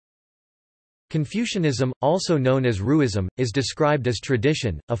Confucianism, also known as Ruism, is described as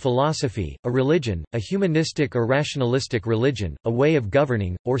tradition, a philosophy, a religion, a humanistic or rationalistic religion, a way of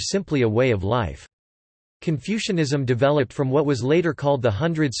governing, or simply a way of life. Confucianism developed from what was later called the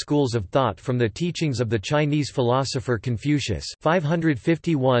 100 Schools of Thought from the teachings of the Chinese philosopher Confucius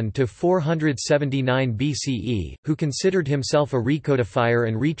 551–479 BCE, who considered himself a recodifier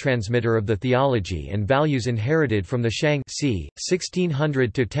and retransmitter of the theology and values inherited from the Shang c.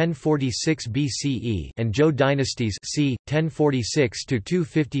 1600–1046 BCE and Zhou dynasties c.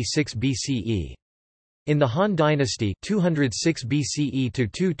 1046–256 BCE. In the Han Dynasty 206 BCE to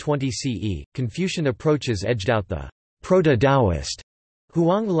 220 CE, Confucian approaches edged out the proto-Taoist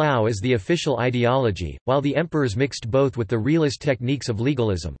Huang Lao as the official ideology, while the emperors mixed both with the realist techniques of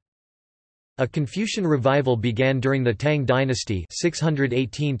legalism. A Confucian revival began during the Tang Dynasty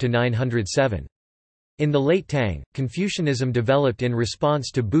 618 to 907. In the late Tang, Confucianism developed in response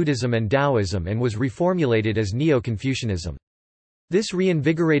to Buddhism and Taoism and was reformulated as Neo-Confucianism. This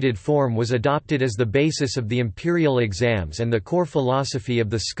reinvigorated form was adopted as the basis of the imperial exams and the core philosophy of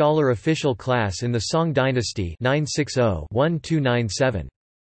the scholar official class in the Song dynasty 960–1297.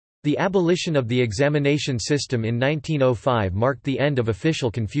 The abolition of the examination system in 1905 marked the end of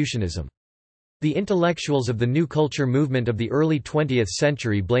official Confucianism. The intellectuals of the New Culture movement of the early 20th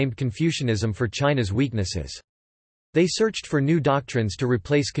century blamed Confucianism for China's weaknesses. They searched for new doctrines to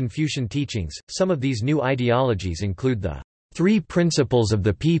replace Confucian teachings. Some of these new ideologies include the Three Principles of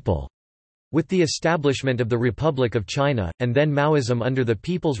the People, with the establishment of the Republic of China, and then Maoism under the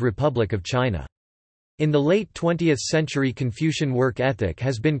People's Republic of China. In the late 20th century, Confucian work ethic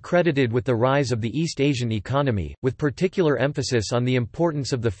has been credited with the rise of the East Asian economy, with particular emphasis on the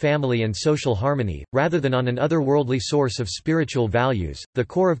importance of the family and social harmony, rather than on an otherworldly source of spiritual values. The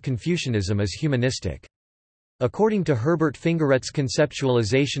core of Confucianism is humanistic. According to Herbert Fingeret's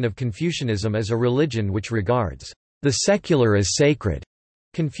conceptualization of Confucianism as a religion which regards the secular as sacred,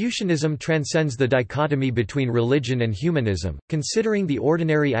 Confucianism transcends the dichotomy between religion and humanism, considering the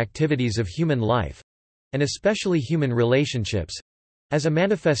ordinary activities of human life—and especially human relationships—as a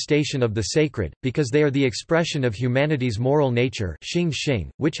manifestation of the sacred, because they are the expression of humanity's moral nature,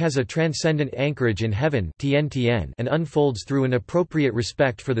 which has a transcendent anchorage in heaven and unfolds through an appropriate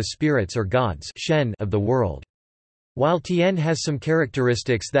respect for the spirits or gods of the world. While Tian has some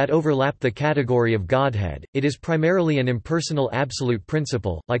characteristics that overlap the category of Godhead, it is primarily an impersonal absolute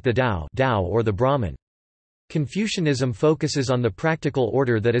principle, like the Tao or the Brahman. Confucianism focuses on the practical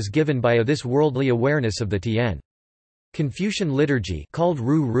order that is given by this worldly awareness of the Tian. Confucian liturgy, called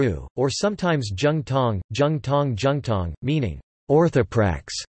Ru, or sometimes Zhengtong, meaning orthoprax,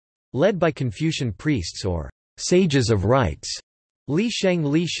 led by Confucian priests or sages of rites,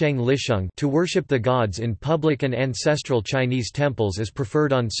 Lisheng, to worship the gods in public and ancestral Chinese temples is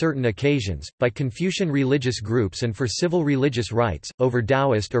preferred on certain occasions, by Confucian religious groups and for civil religious rites, over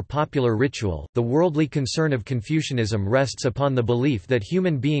Taoist or popular ritual. The worldly concern of Confucianism rests upon the belief that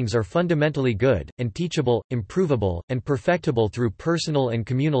human beings are fundamentally good, and teachable, improvable, and perfectible through personal and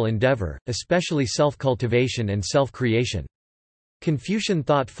communal endeavor, especially self-cultivation and self-creation. Confucian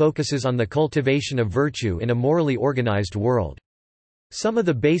thought focuses on the cultivation of virtue in a morally organized world. Some of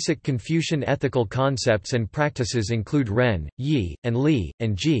the basic Confucian ethical concepts and practices include ren, yi, and li,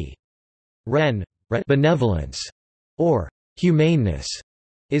 and ji. Ren, benevolence, or humaneness,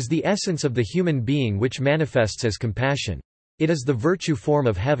 is the essence of the human being which manifests as compassion. It is the virtue form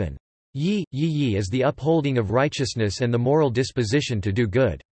of heaven. Yi is the upholding of righteousness and the moral disposition to do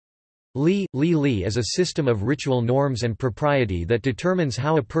good. Li is a system of ritual norms and propriety that determines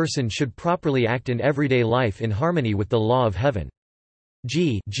how a person should properly act in everyday life in harmony with the law of heaven.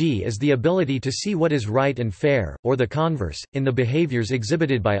 Ji is the ability to see what is right and fair, or the converse, in the behaviors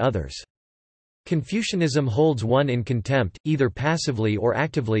exhibited by others. Confucianism holds one in contempt, either passively or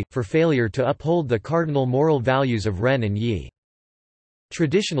actively, for failure to uphold the cardinal moral values of ren and yi.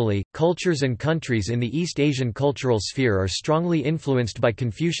 Traditionally, cultures and countries in the East Asian cultural sphere are strongly influenced by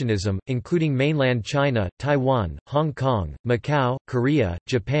Confucianism, including mainland China, Taiwan, Hong Kong, Macau, Korea,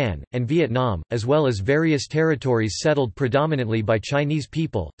 Japan, and Vietnam, as well as various territories settled predominantly by Chinese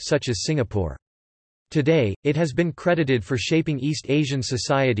people, such as Singapore. Today, it has been credited for shaping East Asian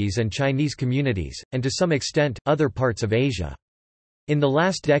societies and Chinese communities, and to some extent, other parts of Asia. In the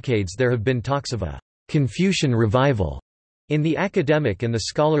last decades there have been talks of a Confucian revival in the academic and the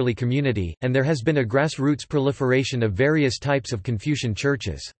scholarly community, and there has been a grassroots proliferation of various types of Confucian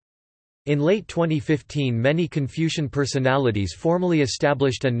churches. In late 2015 many Confucian personalities formally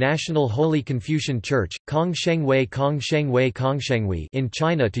established a national Holy Confucian Church, Kongshengwei in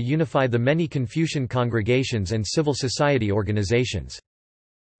China to unify the many Confucian congregations and civil society organizations.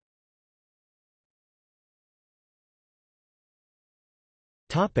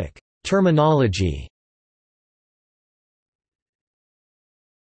 Terminology.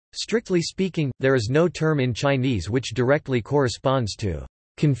 Strictly speaking, there is no term in Chinese which directly corresponds to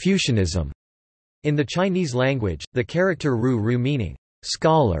Confucianism. In the Chinese language, the character ru meaning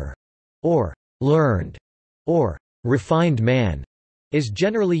scholar or learned or refined man is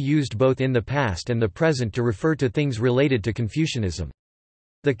generally used both in the past and the present to refer to things related to Confucianism.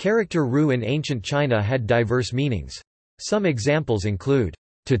 The character ru in ancient China had diverse meanings. Some examples include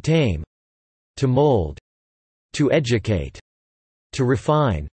to tame, to mold, to educate, to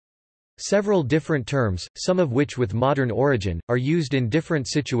refine. Several different terms, some of which with modern origin, are used in different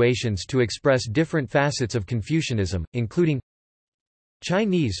situations to express different facets of Confucianism, including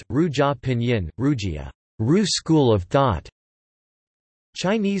Chinese, Ru Jia Pinyin, Rujia, Ru school of thought.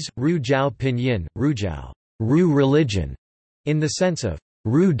 Chinese, Ru Jiao Pinyin, Rujiao, Ru religion, in the sense of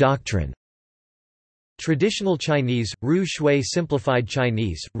Ru doctrine. Traditional Chinese, Ru Shui simplified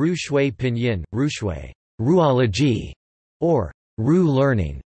Chinese, Ru Shui Pinyin, Ru Shui, Ruology, or Ru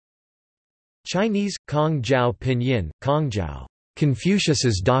learning. Chinese, Kong Jiao Pinyin, Kongjiao,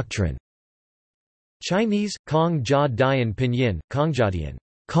 Confucius's doctrine. Chinese, Kong Jia Dian Pinyin, Kongjiadian,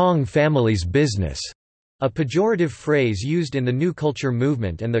 Kong family's business, a pejorative phrase used in the New Culture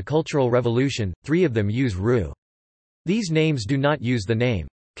movement and the Cultural Revolution. Three of them use Ru. These names do not use the name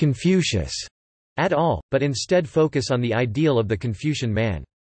Confucius at all, but instead focus on the ideal of the Confucian man.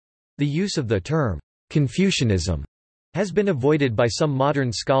 The use of the term Confucianism has been avoided by some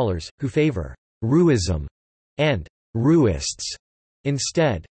modern scholars, who favor Ruism and Ruists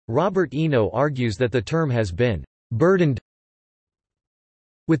instead. Robert Eno argues that the term has been burdened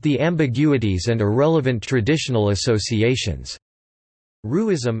with the ambiguities and irrelevant traditional associations.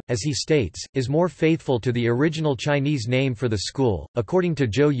 Ruism, as he states, is more faithful to the original Chinese name for the school. According to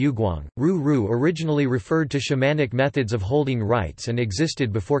Zhou Yuguang, Ru originally referred to shamanic methods of holding rites and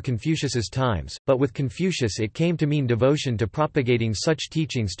existed before Confucius's times, but with Confucius it came to mean devotion to propagating such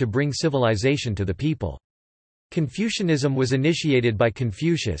teachings to bring civilization to the people. Confucianism was initiated by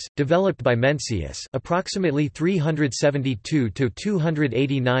Confucius, developed by Mencius approximately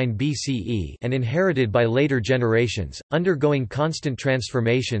 372–289 BCE and inherited by later generations, undergoing constant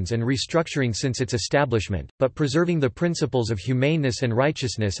transformations and restructuring since its establishment, but preserving the principles of humaneness and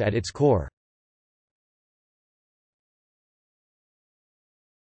righteousness at its core.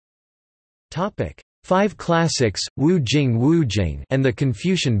 Five classics, iWǔjīng and the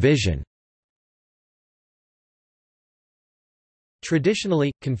Confucian vision.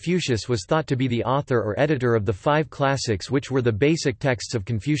 Traditionally, Confucius was thought to be the author or editor of the five classics which were the basic texts of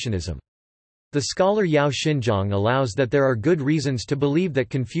Confucianism. The scholar Yao Xinjiang allows that there are good reasons to believe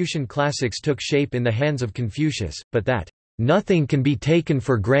that Confucian classics took shape in the hands of Confucius, but that, "...nothing can be taken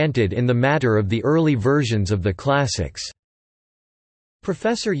for granted in the matter of the early versions of the classics."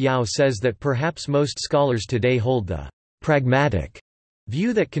 Professor Yao says that perhaps most scholars today hold the pragmatic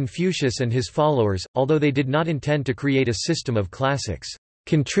view that Confucius and his followers, although they did not intend to create a system of classics,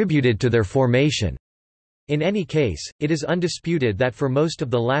 contributed to their formation. In any case, it is undisputed that for most of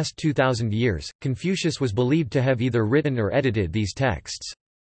the last 2,000 years, Confucius was believed to have either written or edited these texts.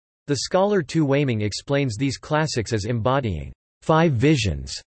 The scholar Tu Weiming explains these classics as embodying five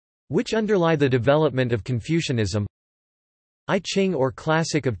visions, which underlie the development of Confucianism. iJunzi or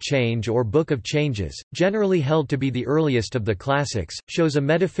Classic of Change or Book of Changes, generally held to be the earliest of the classics, shows a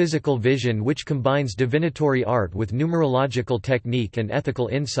metaphysical vision which combines divinatory art with numerological technique and ethical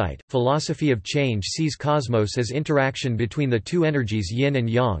insight. Philosophy of Change sees cosmos as interaction between the two energies yin and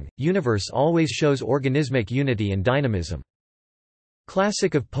yang. Universe always shows organismic unity and dynamism.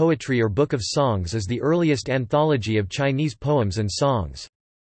 Classic of Poetry or Book of Songs is the earliest anthology of Chinese poems and songs.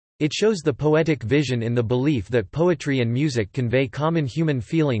 It shows the poetic vision in the belief that poetry and music convey common human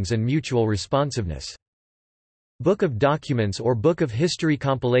feelings and mutual responsiveness. Book of Documents or Book of History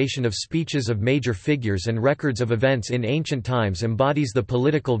compilation of speeches of major figures and records of events in ancient times embodies the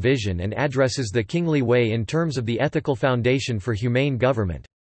political vision and addresses the kingly way in terms of the ethical foundation for humane government.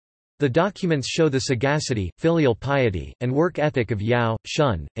 The documents show the sagacity, filial piety, and work ethic of Yao,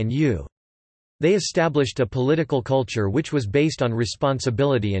 Shun, and Yu. They established a political culture which was based on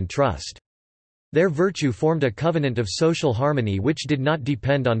responsibility and trust. Their virtue formed a covenant of social harmony which did not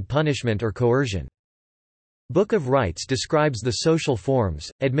depend on punishment or coercion. Book of Rites describes the social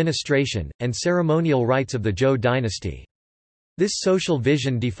forms, administration, and ceremonial rites of the Zhou dynasty. This social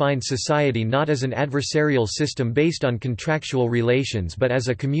vision defined society not as an adversarial system based on contractual relations but as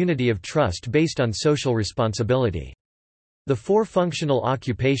a community of trust based on social responsibility. The four functional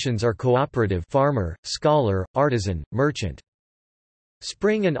occupations are cooperative farmer, scholar, artisan, merchant.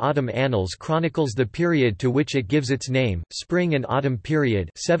 Spring and Autumn Annals chronicles the period to which it gives its name, Spring and Autumn Period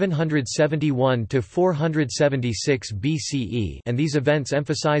 771 to 476 BCE, and these events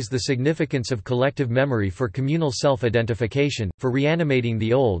emphasize the significance of collective memory for communal self-identification, for reanimating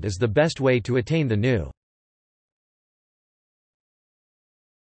the old is the best way to attain the new.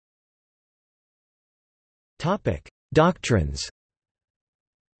 Topic: Doctrines.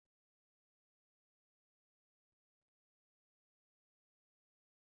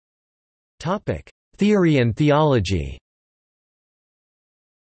 Topic: Theory and theology.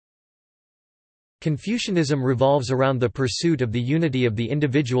 Confucianism revolves around the pursuit of the unity of the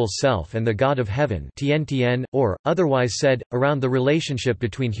individual self and the God of heaven, tian, or, otherwise said, around the relationship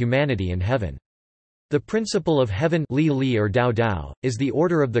between humanity and heaven. The principle of heaven li or Dao Dao, is the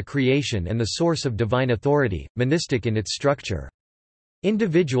order of the creation and the source of divine authority, monistic in its structure.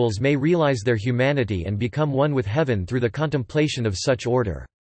 Individuals may realize their humanity and become one with heaven through the contemplation of such order.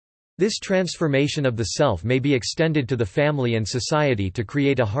 This transformation of the self may be extended to the family and society to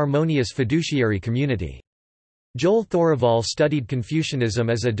create a harmonious fiduciary community. Joel Thorival studied Confucianism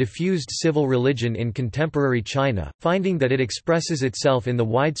as a diffused civil religion in contemporary China, finding that it expresses itself in the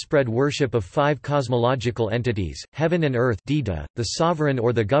widespread worship of 5 cosmological entities, heaven and earth, the sovereign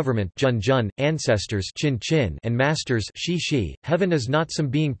or the government, ancestors, and masters. Heaven is not some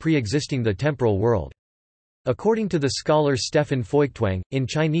being pre-existing the temporal world. According to the scholar Stefan Feuchtwang, in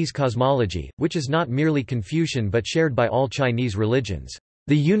Chinese cosmology, which is not merely Confucian but shared by all Chinese religions,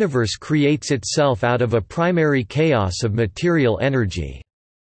 the universe creates itself out of a primary chaos of material energy.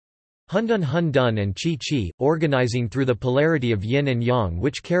 Hundun and Qi, organizing through the polarity of yin and yang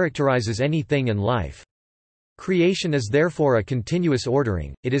which characterizes anything and life. Creation is therefore a continuous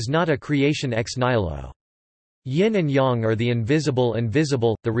ordering, it is not a creation ex nihilo. Yin and yang are the invisible and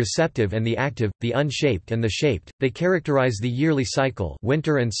visible, the receptive and the active, the unshaped and the shaped. They characterize the yearly cycle,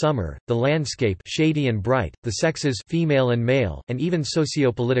 winter and summer, the landscape, shady and bright, the sexes, female and male, and even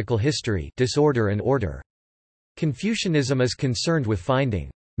sociopolitical history, disorder and order. Confucianism is concerned with finding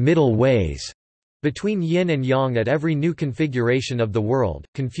middle ways between yin and yang at every new configuration of the world.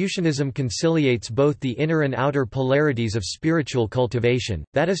 Confucianism conciliates both the inner and outer polarities of spiritual cultivation,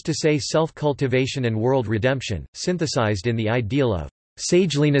 that is to say self-cultivation and world redemption, synthesized in the ideal of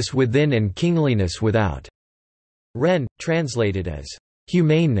sageliness within and kingliness without. Ren, translated as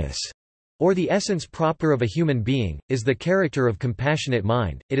humaneness, or the essence proper of a human being, is the character of compassionate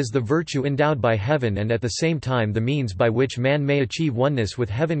mind. It is the virtue endowed by heaven and at the same time the means by which man may achieve oneness with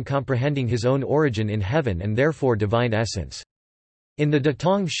heaven, comprehending his own origin in heaven and therefore divine essence. In the Da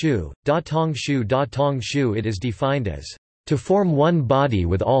Tong Shu it is defined as to form one body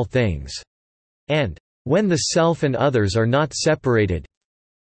with all things, and when the self and others are not separated,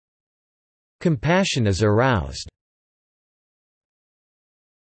 compassion is aroused.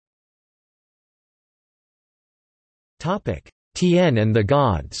 Tian and the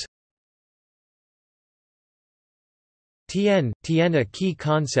gods. Tian, a key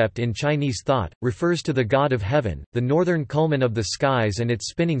concept in Chinese thought, refers to the god of heaven, the northern culmen of the skies and its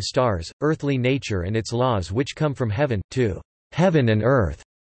spinning stars, earthly nature and its laws which come from heaven, to heaven and earth,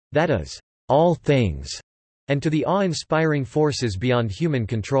 that is, all things, and to the awe-inspiring forces beyond human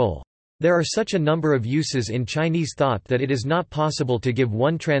control. There are such a number of uses in Chinese thought that it is not possible to give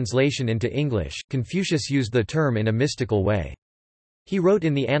one translation into English. Confucius used the term in a mystical way. He wrote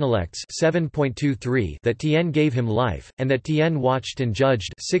in the Analects 7.23 that Tian gave him life, and that Tian watched and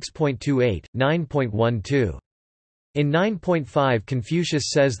judged 6.28, 9.12. In 9.5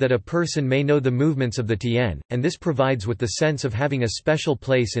 Confucius says that a person may know the movements of the Tian, and this provides with the sense of having a special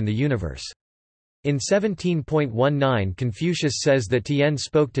place in the universe. In 17.19 Confucius says that Tian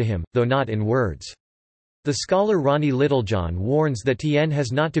spoke to him, though not in words. The scholar Ronnie Littlejohn warns that Tian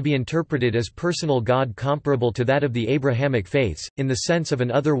has not to be interpreted as personal God comparable to that of the Abrahamic faiths, in the sense of an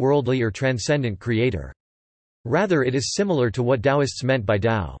otherworldly or transcendent creator. Rather it is similar to what Taoists meant by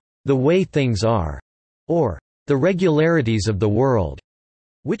Tao, the way things are, or the regularities of the world,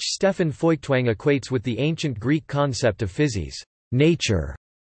 which Stefan Feuchtwang equates with the ancient Greek concept of physis, nature,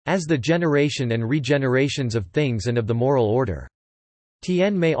 as the generation and regenerations of things and of the moral order.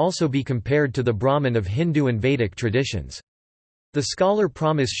 Tian may also be compared to the Brahman of Hindu and Vedic traditions. The scholar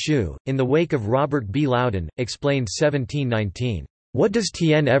Promise Shu, in the wake of Robert B. Loudon, explained 1719, "What does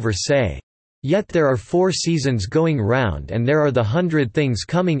Tian ever say? Yet there are 4 seasons going round and there are the 100 things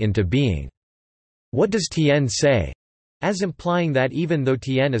coming into being. What does Tian say?" As implying that even though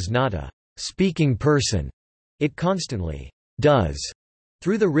Tian is not a speaking person, it constantly does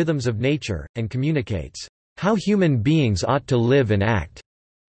through the rhythms of nature, and communicates how human beings ought to live and act.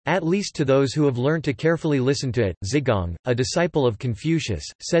 At least to those who have learned to carefully listen to it. Zigong, a disciple of Confucius,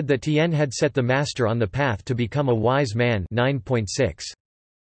 said that Tian had set the master on the path to become a wise man. 9.6.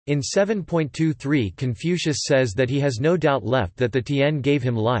 In 7.23 Confucius says that he has no doubt left that the Tian gave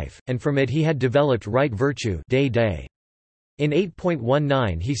him life, and from it he had developed right virtue. Day. In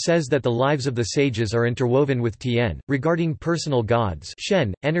 8.19 he says that the lives of the sages are interwoven with Tian, regarding personal gods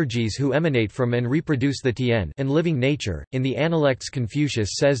Shen, energies who emanate from and reproduce the Tian and living nature. In the Analects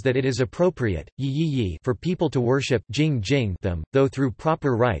Confucius says that it is appropriate for people to worship them, though through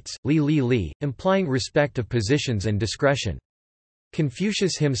proper rites, implying respect of positions and discretion.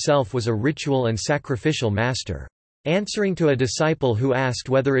 Confucius himself was a ritual and sacrificial master. Answering to a disciple who asked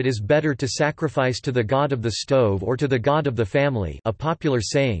whether it is better to sacrifice to the god of the stove or to the god of the family, a popular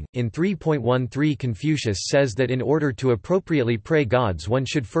saying, in 3.13 Confucius says that in order to appropriately pray gods one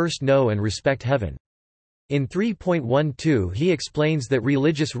should first know and respect heaven. In 3.12 he explains that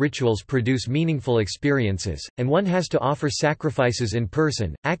religious rituals produce meaningful experiences, and one has to offer sacrifices in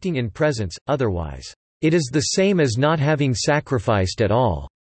person, acting in presence, otherwise, "it is the same as not having sacrificed at all."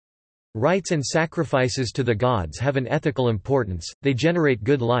 Rites and sacrifices to the gods have an ethical importance, they generate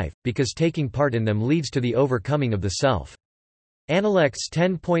good life, because taking part in them leads to the overcoming of the self. Analects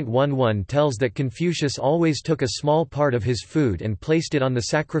 10.11 tells that Confucius always took a small part of his food and placed it on the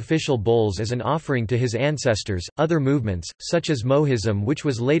sacrificial bowls as an offering to his ancestors. Other movements, such as Mohism, which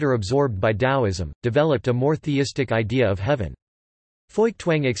was later absorbed by Taoism, developed a more theistic idea of heaven.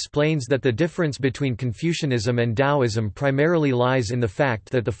 Feuchtwang explains that the difference between Confucianism and Taoism primarily lies in the fact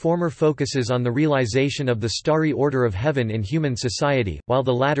that the former focuses on the realization of the starry order of heaven in human society, while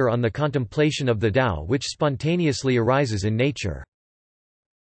the latter on the contemplation of the Tao which spontaneously arises in nature.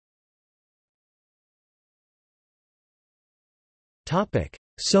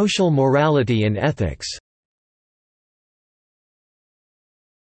 Social morality and ethics.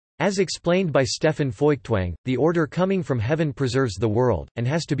 As explained by Stefan Feuchtwang, the order coming from heaven preserves the world, and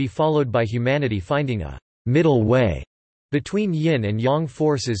has to be followed by humanity finding a middle way between yin and yang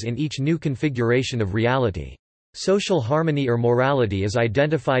forces in each new configuration of reality. Social harmony or morality is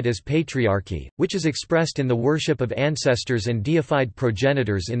identified as patriarchy, which is expressed in the worship of ancestors and deified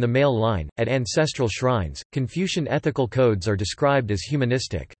progenitors in the male line. At ancestral shrines, Confucian ethical codes are described as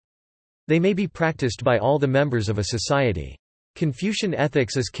humanistic. They may be practiced by all the members of a society. Confucian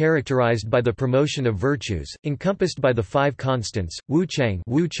ethics is characterized by the promotion of virtues, encompassed by the five constants,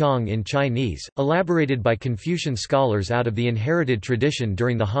 Wuchang in Chinese, elaborated by Confucian scholars out of the inherited tradition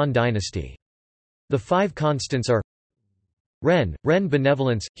during the Han Dynasty. The five constants are Ren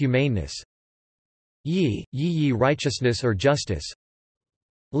benevolence, humaneness; Yi righteousness or justice;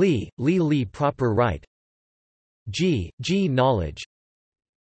 Li proper right; Ji knowledge;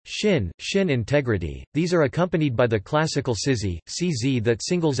 Shin integrity. These are accompanied by the classical CZ that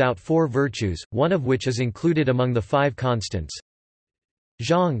singles out four virtues, one of which is included among the five constants.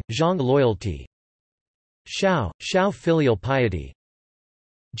 Zhang loyalty; Shao filial piety;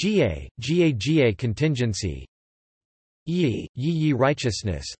 Jia contingency; Yi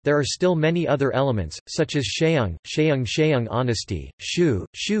righteousness. There are still many other elements, such as Sheung honesty,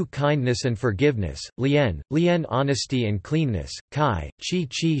 Shu kindness and forgiveness, Lian honesty and cleanness, Chi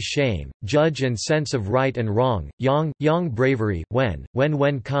shame, judge and sense of right and wrong, Yang bravery,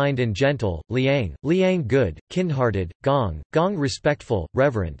 Wen kind and gentle, Liang good, kin-hearted, Gong respectful,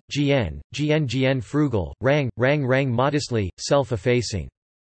 reverent, Jian frugal, Rang modestly, self-effacing.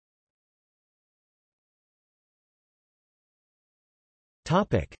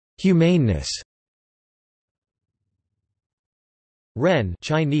 Humaneness. Ren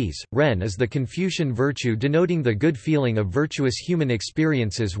Chinese, Ren is the Confucian virtue denoting the good feeling of virtuous human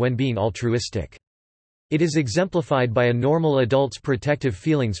experiences when being altruistic. It is exemplified by a normal adult's protective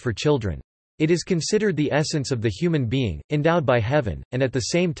feelings for children. It is considered the essence of the human being, endowed by heaven, and at the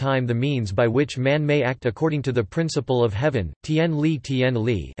same time the means by which man may act according to the principle of heaven, Tian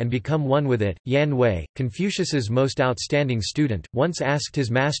Li, and become one with it. Yan Wei, Confucius's most outstanding student, once asked his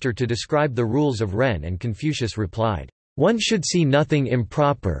master to describe the rules of Ren, and Confucius replied, "One should see nothing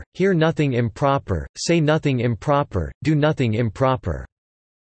improper, hear nothing improper, say nothing improper, do nothing improper."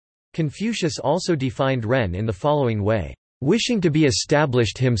 Confucius also defined Ren in the following way. Wishing to be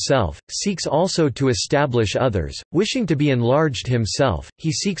established himself, seeks also to establish others, wishing to be enlarged himself,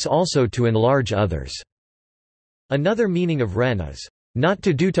 he seeks also to enlarge others. Another meaning of Ren is, not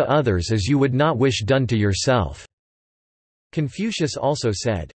to do to others as you would not wish done to yourself. Confucius also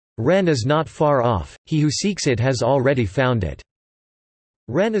said, Ren is not far off, he who seeks it has already found it.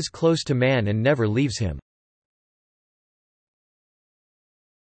 Ren is close to man and never leaves him.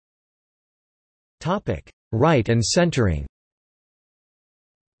 Rite and centering.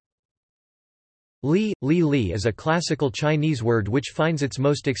 Li is a classical Chinese word which finds its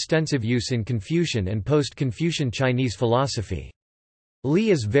most extensive use in Confucian and post-Confucian Chinese philosophy.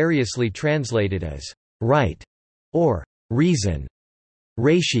 Li is variously translated as right or reason,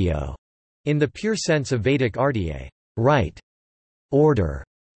 ratio, in the pure sense of Vedic artya, right, order,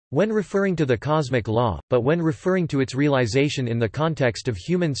 when referring to the cosmic law, but when referring to its realization in the context of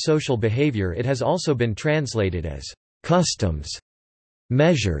human social behavior it has also been translated as customs,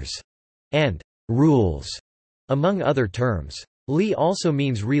 measures, and rules, among other terms. Li also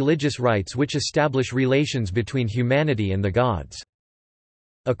means religious rites which establish relations between humanity and the gods.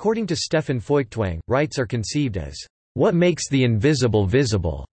 According to Stefan Feuchtwang, rites are conceived as what makes the invisible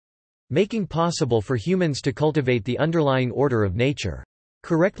visible, making possible for humans to cultivate the underlying order of nature.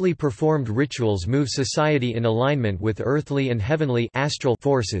 Correctly performed rituals move society in alignment with earthly and heavenly astral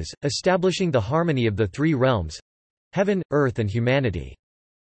forces, establishing the harmony of the three realms—heaven, earth and humanity.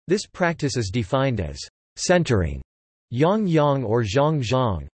 This practice is defined as centering, yang or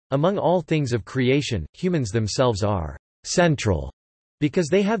zhang. Among all things of creation, humans themselves are central because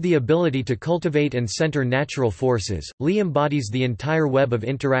they have the ability to cultivate and center natural forces. Li embodies the entire web of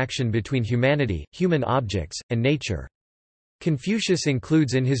interaction between humanity, human objects, and nature. Confucius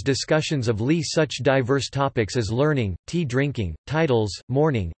includes in his discussions of Li such diverse topics as learning, tea drinking, titles,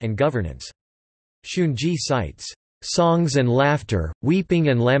 mourning, and governance. Xunji cites songs and laughter, weeping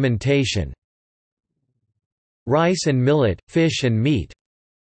and lamentation, rice and millet, fish and meat,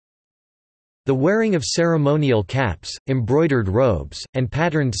 the wearing of ceremonial caps, embroidered robes, and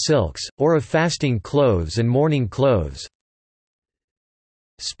patterned silks, or of fasting clothes and mourning clothes,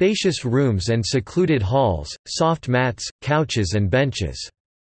 spacious rooms and secluded halls, soft mats, couches and benches,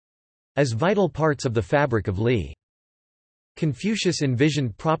 as vital parts of the fabric of Li. Confucius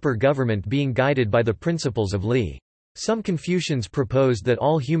envisioned proper government being guided by the principles of Li. Some Confucians proposed that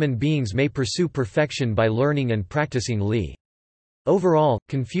all human beings may pursue perfection by learning and practicing Li. Overall,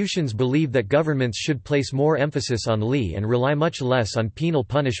 Confucians believe that governments should place more emphasis on Li and rely much less on penal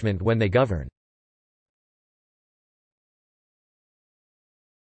punishment when they govern.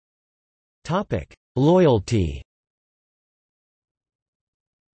 Loyalty.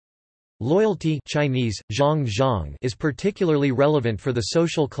 Loyalty Chinese, zhang, is particularly relevant for the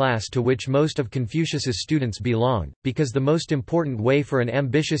social class to which most of Confucius's students belonged, because the most important way for an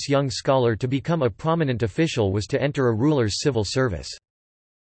ambitious young scholar to become a prominent official was to enter a ruler's civil service.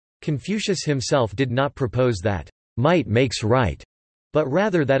 Confucius himself did not propose that might makes right, but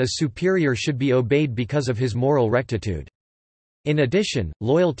rather that a superior should be obeyed because of his moral rectitude. In addition,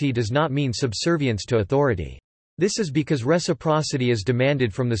 loyalty does not mean subservience to authority. This is because reciprocity is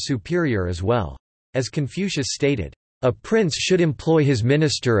demanded from the superior as well. As Confucius stated, "A prince should employ his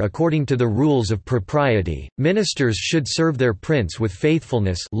minister according to the rules of propriety, ministers should serve their prince with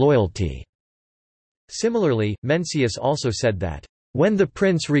faithfulness loyalty." Similarly, Mencius also said that, "When the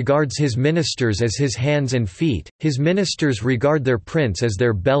prince regards his ministers as his hands and feet, his ministers regard their prince as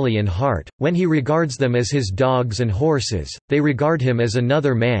their belly and heart. When he regards them as his dogs and horses, they regard him as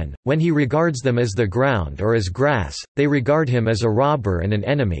another man. When he regards them as the ground or as grass, they regard him as a robber and an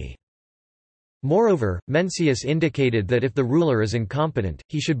enemy." Moreover, Mencius indicated that if the ruler is incompetent,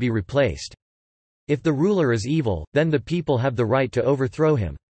 he should be replaced. If the ruler is evil, then the people have the right to overthrow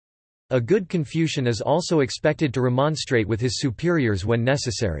him. A good Confucian is also expected to remonstrate with his superiors when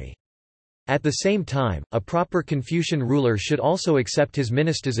necessary. At the same time, a proper Confucian ruler should also accept his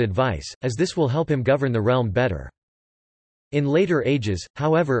minister's advice, as this will help him govern the realm better. In later ages,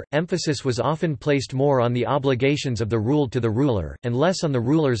 however, emphasis was often placed more on the obligations of the ruled to the ruler, and less on the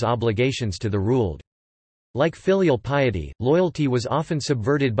ruler's obligations to the ruled. Like filial piety, loyalty was often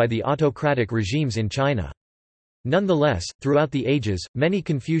subverted by the autocratic regimes in China. Nonetheless, throughout the ages, many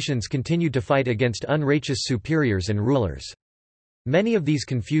Confucians continued to fight against unrighteous superiors and rulers. Many of these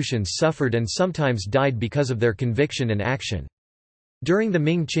Confucians suffered and sometimes died because of their conviction and action. During the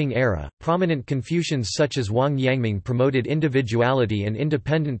Ming-Qing era, prominent Confucians such as Wang Yangming promoted individuality and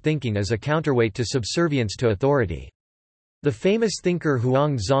independent thinking as a counterweight to subservience to authority. The famous thinker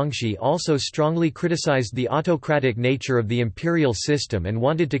Huang Zongxi also strongly criticized the autocratic nature of the imperial system and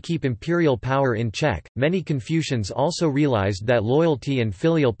wanted to keep imperial power in check. Many Confucians also realized that loyalty and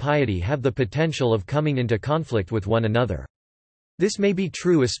filial piety have the potential of coming into conflict with one another. This may be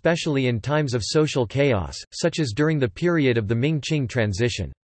true especially in times of social chaos, such as during the period of the Ming-Qing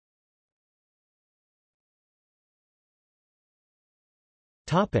transition.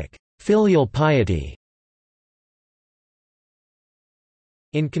 Filial piety.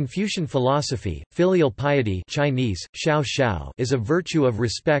 In Confucian philosophy, filial piety Chinese, xiao xiao, is a virtue of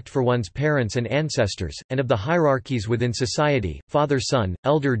respect for one's parents and ancestors, and of the hierarchies within society, father-son,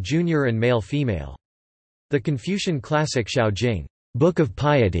 elder-junior and male-female. The Confucian classic Shaojing, Book of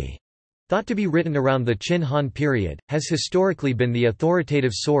Piety, thought to be written around the Qin Han period, has historically been the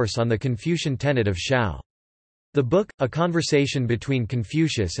authoritative source on the Confucian tenet of xiao. The book, a conversation between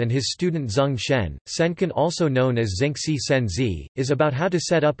Confucius and his student Zeng Shen, Senkan also known as Zengxi Senzi, is about how to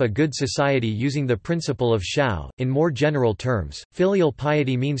set up a good society using the principle of xiao. In more general terms, filial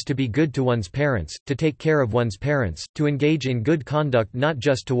piety means to be good to one's parents, to take care of one's parents, to engage in good conduct not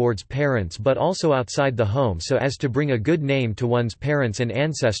just towards parents but also outside the home so as to bring a good name to one's parents and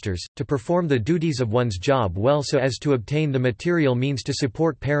ancestors, to perform the duties of one's job well so as to obtain the material means to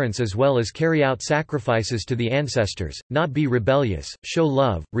support parents as well as carry out sacrifices to the ancestors, not be rebellious, show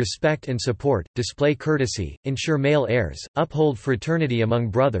love, respect and support, display courtesy, ensure male heirs, uphold fraternity among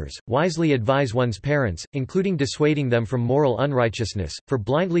brothers, wisely advise one's parents, including dissuading them from moral unrighteousness, for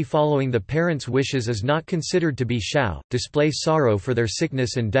blindly following the parents' wishes is not considered to be xiao, display sorrow for their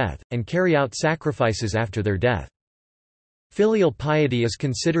sickness and death, and carry out sacrifices after their death. Filial piety is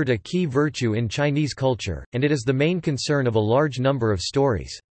considered a key virtue in Chinese culture, and it is the main concern of a large number of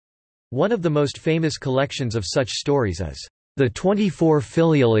stories. One of the most famous collections of such stories is the 24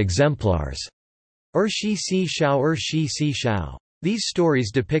 Filial Exemplars, Shi Si Xiao Shi Si Xiao. These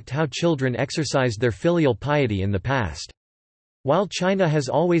stories depict how children exercised their filial piety in the past. While China has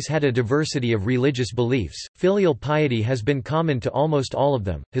always had a diversity of religious beliefs, filial piety has been common to almost all of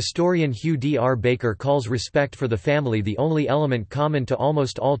them. Historian Hugh D. R. Baker calls respect for the family the only element common to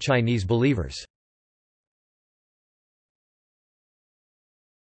almost all Chinese believers.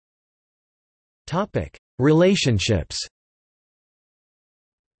 Relationships.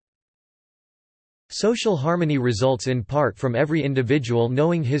 Social harmony results in part from every individual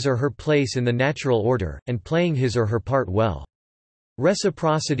knowing his or her place in the natural order, and playing his or her part well.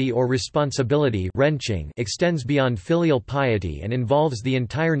 Reciprocity or responsibility extends beyond filial piety and involves the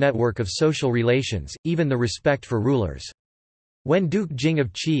entire network of social relations, even the respect for rulers. When Duke Jing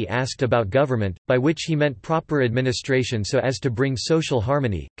of Qi asked about government, by which he meant proper administration so as to bring social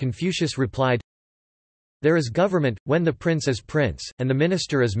harmony, Confucius replied, "There is government, when the prince is prince, and the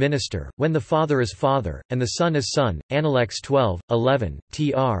minister is minister, when the father is father, and the son is son." Analects 12:11,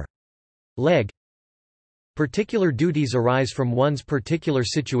 tr. Leg. Particular duties arise from one's particular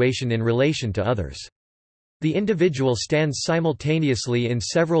situation in relation to others. The individual stands simultaneously in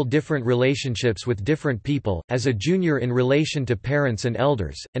several different relationships with different people, as a junior in relation to parents and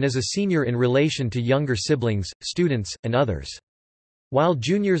elders, and as a senior in relation to younger siblings, students, and others. While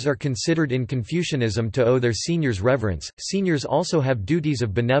juniors are considered in Confucianism to owe their seniors reverence, seniors also have duties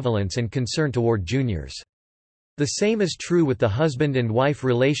of benevolence and concern toward juniors. The same is true with the husband and wife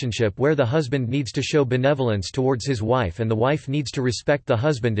relationship, where the husband needs to show benevolence towards his wife and the wife needs to respect the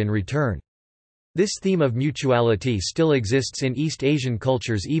husband in return. This theme of mutuality still exists in East Asian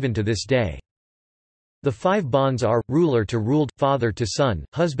cultures even to this day. The five bonds are, ruler to ruled, father to son,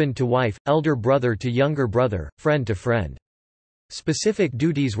 husband to wife, elder brother to younger brother, friend to friend. Specific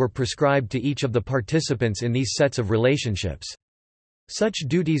duties were prescribed to each of the participants in these sets of relationships. Such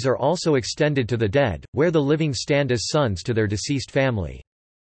duties are also extended to the dead, where the living stand as sons to their deceased family.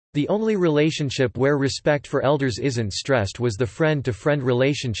 The only relationship where respect for elders isn't stressed was the friend-to-friend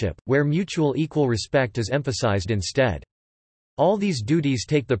relationship, where mutual equal respect is emphasized instead. All these duties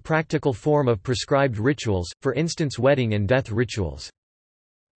take the practical form of prescribed rituals, for instance wedding and death rituals.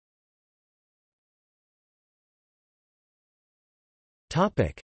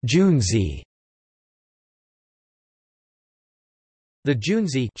 Junzi. The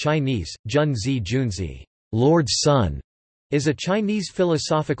Junzi Chinese, Junzi Junzi, Lord's Son, is a Chinese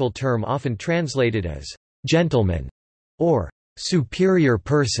philosophical term often translated as gentleman or superior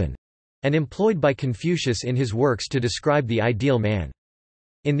person, and employed by Confucius in his works to describe the ideal man.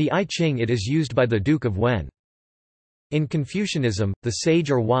 In the iJunzi it is used by the Duke of Wen. In Confucianism, the sage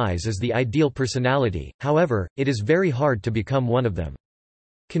or wise is the ideal personality, however, it is very hard to become one of them.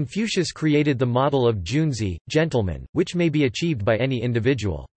 Confucius created the model of Junzi, gentleman, which may be achieved by any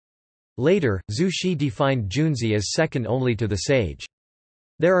individual. Later, Zhu Xi defined Junzi as second only to the sage.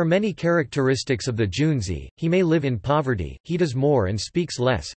 There are many characteristics of the Junzi: he may live in poverty, he does more and speaks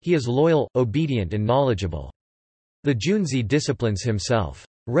less, he is loyal, obedient and knowledgeable. The Junzi disciplines himself.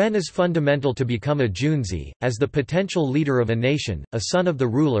 Ren is fundamental to become a Junzi. As the potential leader of a nation, a son of the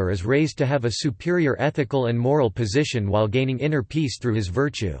ruler is raised to have a superior ethical and moral position while gaining inner peace through his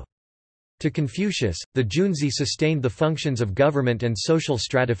virtue. To Confucius, the Junzi sustained the functions of government and social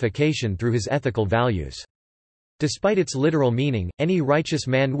stratification through his ethical values. Despite its literal meaning, any righteous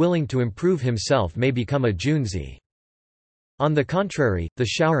man willing to improve himself may become a junzi. On the contrary, the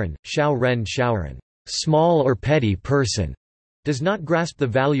shaoran, shaoren, small or petty person, does not grasp the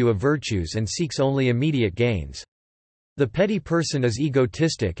value of virtues and seeks only immediate gains. The petty person is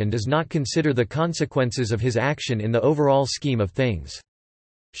egotistic and does not consider the consequences of his action in the overall scheme of things.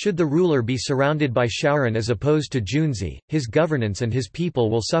 Should the ruler be surrounded by shaoran as opposed to junzi, his governance and his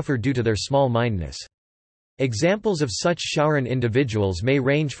people will suffer due to their small-mindedness. Examples of such shaoran individuals may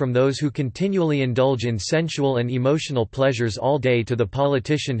range from those who continually indulge in sensual and emotional pleasures all day to the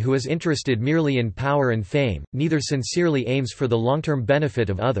politician who is interested merely in power and fame, neither sincerely aims for the long-term benefit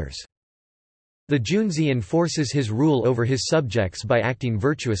of others. The junzi enforces his rule over his subjects by acting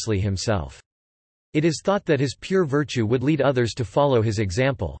virtuously himself. It is thought that his pure virtue would lead others to follow his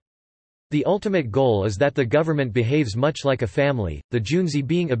example. The ultimate goal is that the government behaves much like a family, the junzi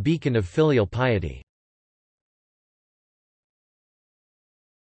being a beacon of filial piety.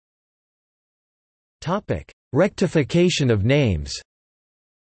 Rectification of names.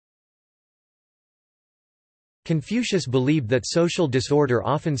 Confucius believed that social disorder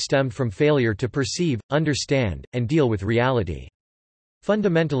often stemmed from failure to perceive, understand, and deal with reality.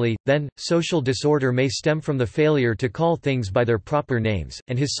 Fundamentally, then, social disorder may stem from the failure to call things by their proper names,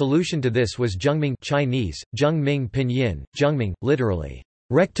 and his solution to this was Zhengming Chinese, Zhengming Pinyin, Zhengming, literally,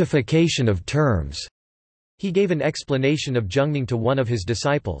 rectification of terms. He gave an explanation of Zhengming to one of his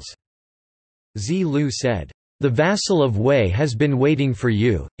disciples. Zi Lu said, "The vassal of Wei has been waiting for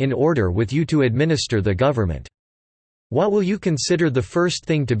you, in order with you to administer the government. What will you consider the first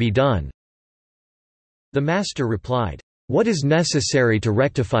thing to be done?" The master replied, "What is necessary to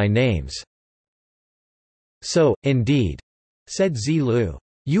rectify names?" "So, indeed," said Zi Lu,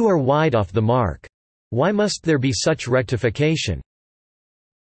 "you are wide off the mark. Why must there be such rectification?"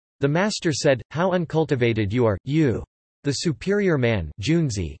 The master said, "How uncultivated you are, you! The superior man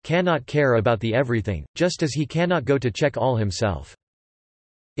junzi cannot care about the everything, just as he cannot go to check all himself.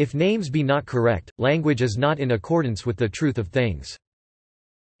 If names be not correct, language is not in accordance with the truth of things.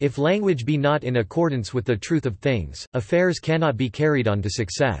 If language be not in accordance with the truth of things, affairs cannot be carried on to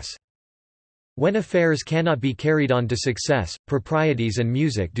success. When affairs cannot be carried on to success, proprieties and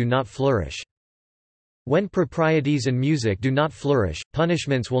music do not flourish. When proprieties and music do not flourish,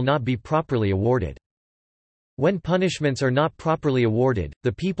 punishments will not be properly awarded. When punishments are not properly awarded,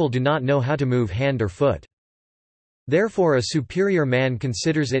 the people do not know how to move hand or foot. Therefore a superior man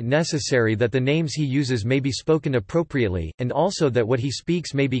considers it necessary that the names he uses may be spoken appropriately, and also that what he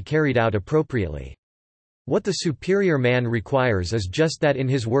speaks may be carried out appropriately. What the superior man requires is just that in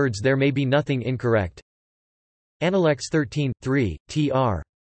his words there may be nothing incorrect." Analects 13:3, tr.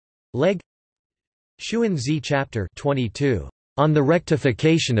 Leg. Xuanzi chapter 22, On the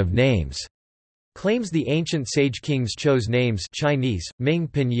Rectification of Names, claims the ancient sage kings chose names Chinese, Ming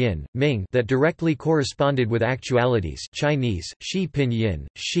Pinyin, Ming that directly corresponded with actualities Chinese, Shi Pinyin,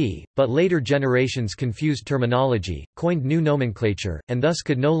 Shi, but later generations confused terminology, coined new nomenclature, and thus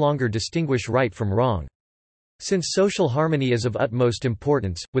could no longer distinguish right from wrong. Since social harmony is of utmost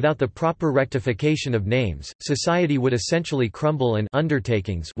importance, without the proper rectification of names, society would essentially crumble and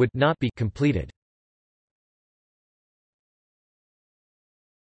undertakings would not be completed.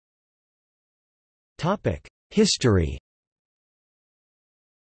 History.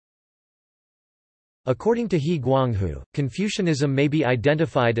 According to He Guanghu, Confucianism may be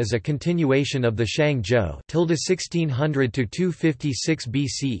identified as a continuation of the Shang-Zhou (1600–256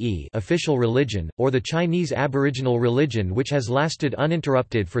 BCE) official religion, or the Chinese aboriginal religion which has lasted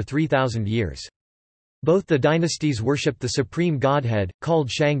uninterrupted for 3,000 years. Both the dynasties worshipped the supreme godhead, called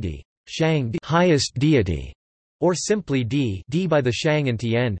Shangdi, Shang highest deity, or simply Di by the Shang and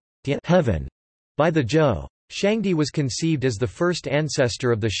Tian heaven by the Zhou. Shangdi was conceived as the first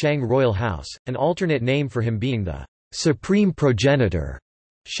ancestor of the Shang royal house, an alternate name for him being the supreme progenitor,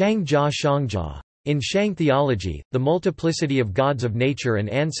 Shangjia Shangjia. In Shang theology, the multiplicity of gods of nature and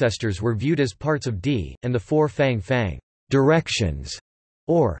ancestors were viewed as parts of Di, and the four Fang Fang directions,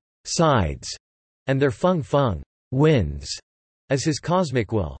 or sides, and their Feng Feng winds, as his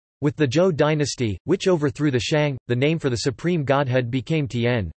cosmic will. With the Zhou dynasty, which overthrew the Shang, the name for the supreme godhead became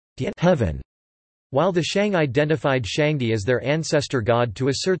Tian heaven. While the Shang identified Shangdi as their ancestor god to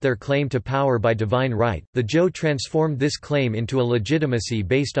assert their claim to power by divine right, the Zhou transformed this claim into a legitimacy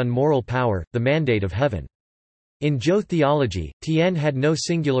based on moral power, the mandate of heaven. In Zhou theology, Tian had no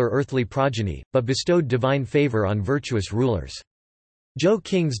singular earthly progeny, but bestowed divine favor on virtuous rulers. Zhou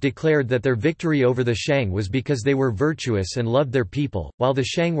kings declared that their victory over the Shang was because they were virtuous and loved their people, while the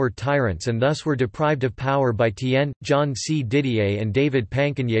Shang were tyrants and thus were deprived of power by Tian. John C. Didier and David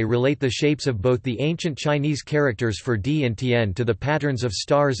Pancanier relate the shapes of both the ancient Chinese characters for Di and Tian to the patterns of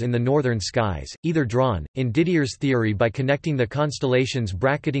stars in the northern skies, either drawn, in Didier's theory by connecting the constellations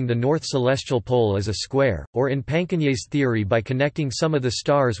bracketing the north celestial pole as a square, or in Pancanier's theory by connecting some of the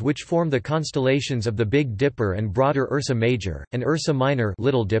stars which form the constellations of the Big Dipper and broader Ursa Major, and Ursa Minor,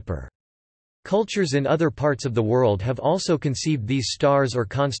 Little Dipper. Cultures in other parts of the world have also conceived these stars or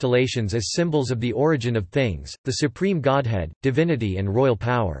constellations as symbols of the origin of things, the supreme godhead, divinity and royal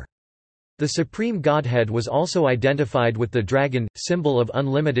power. The supreme godhead was also identified with the dragon, symbol of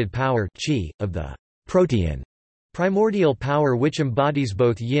unlimited power qi, of the protean, primordial power which embodies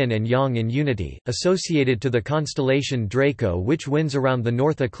both yin and yang in unity, associated to the constellation Draco which winds around the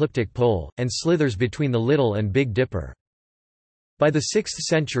north ecliptic pole, and slithers between the Little and Big Dipper. By the 6th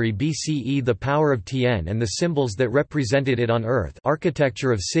century BCE the power of Tian and the symbols that represented it on earth,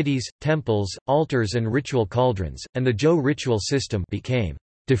 architecture of cities, temples, altars and ritual cauldrons, and the Zhou ritual system became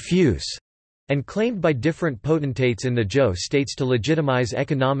diffuse and claimed by different potentates in the Zhou states to legitimize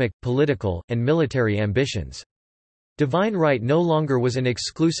economic, political, and military ambitions. Divine right no longer was an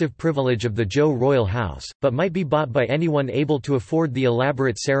exclusive privilege of the Zhou royal house, but might be bought by anyone able to afford the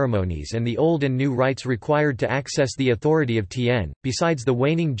elaborate ceremonies and the old and new rites required to access the authority of Tian. Besides the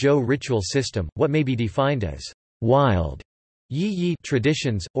waning Zhou ritual system, what may be defined as wild yi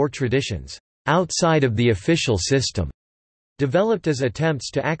traditions, or traditions outside of the official system, developed as attempts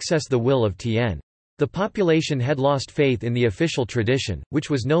to access the will of Tian. The population had lost faith in the official tradition,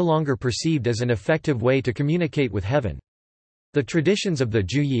 which was no longer perceived as an effective way to communicate with heaven. The traditions of the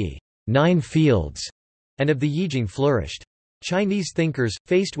Zhuyi 9 fields, and of the Yijing flourished. Chinese thinkers,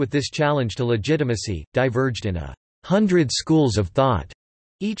 faced with this challenge to legitimacy, diverged in 100 schools of thought,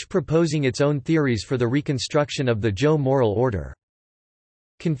 each proposing its own theories for the reconstruction of the Zhou moral order.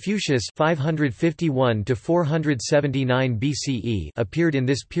 Confucius 551 to 479 BCE appeared in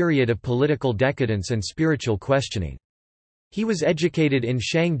this period of political decadence and spiritual questioning. He was educated in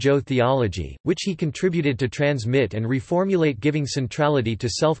Shang-Zhou theology, which he contributed to transmit and reformulate, giving centrality to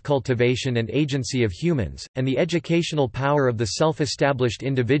self-cultivation and agency of humans, and the educational power of the self-established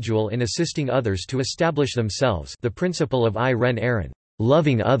individual in assisting others to establish themselves, the principle of I-Ren Aaron,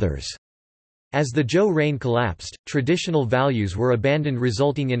 loving others. As the Zhou reign collapsed, traditional values were abandoned,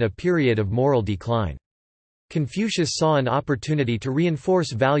 resulting in a period of moral decline. Confucius saw an opportunity to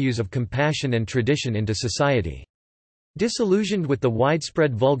reinforce values of compassion and tradition into society. Disillusioned with the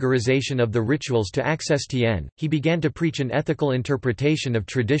widespread vulgarization of the rituals to access Tian, he began to preach an ethical interpretation of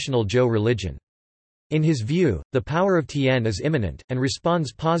traditional Zhou religion. In his view, the power of Tian is immanent, and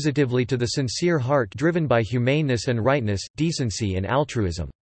responds positively to the sincere heart driven by humaneness and rightness, decency and altruism.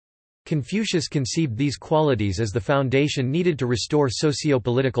 Confucius conceived these qualities as the foundation needed to restore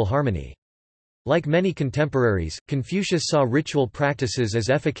socio-political harmony. Like many contemporaries, Confucius saw ritual practices as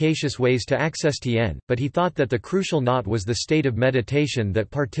efficacious ways to access Tian, but he thought that the crucial knot was the state of meditation that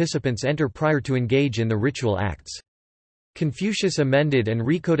participants enter prior to engage in the ritual acts. Confucius amended and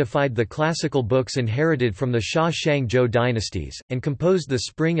recodified the classical books inherited from the Xia-Shang-Zhou dynasties, and composed the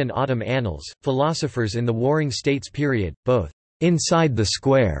Spring and Autumn Annals. Philosophers in the Warring States period, both inside the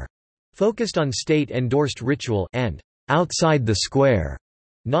square focused on state-endorsed ritual, and outside the square,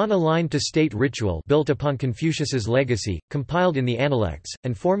 non-aligned to state ritual, built upon Confucius's legacy, compiled in the Analects,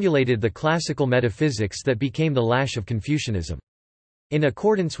 and formulated the classical metaphysics that became the lash of Confucianism. In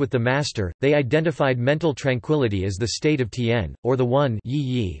accordance with the master, they identified mental tranquility as the state of Tian, or the One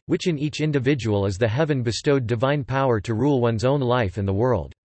yi, which in each individual is the heaven-bestowed divine power to rule one's own life and the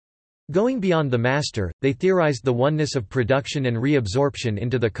world. Going beyond the master, they theorized the oneness of production and reabsorption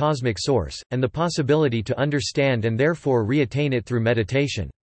into the cosmic source, and the possibility to understand and therefore reattain it through meditation.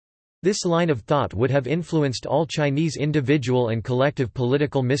 This line of thought would have influenced all Chinese individual and collective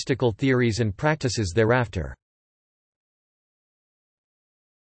political mystical theories and practices thereafter.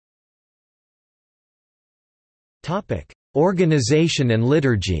 Organization and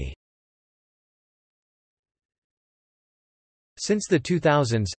liturgy. Since the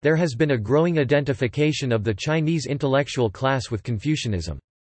 2000s, there has been a growing identification of the Chinese intellectual class with Confucianism.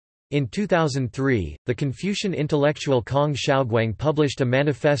 In 2003, the Confucian intellectual Kong Xiaoguang published a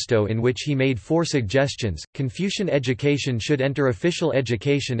manifesto in which he made 4 suggestions. Confucian education should enter official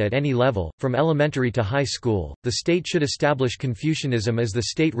education at any level, from elementary to high school. The state should establish Confucianism as the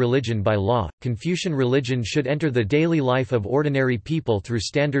state religion by law. Confucian religion should enter the daily life of ordinary people through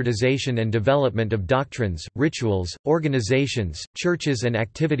standardization and development of doctrines, rituals, organizations, churches, and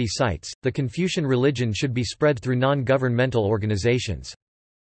activity sites. The Confucian religion should be spread through non-governmental organizations.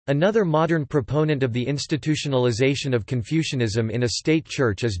 Another modern proponent of the institutionalization of Confucianism in a state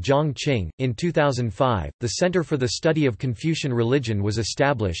church is Zhang Qing. In 2005, the Center for the Study of Confucian Religion was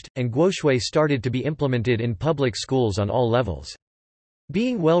established, and guoshui started to be implemented in public schools on all levels.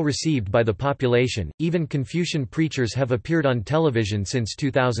 Being well received by the population, even Confucian preachers have appeared on television since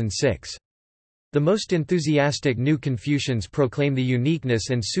 2006. The most enthusiastic new Confucians proclaim the uniqueness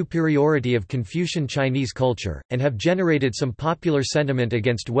and superiority of Confucian Chinese culture, and have generated some popular sentiment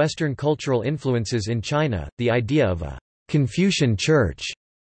against Western cultural influences in China. The idea of a Confucian church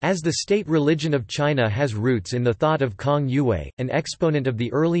as the state religion of China has roots in the thought of Kong Yue, an exponent of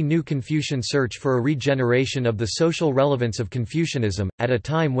the early New Confucian search for a regeneration of the social relevance of Confucianism, at a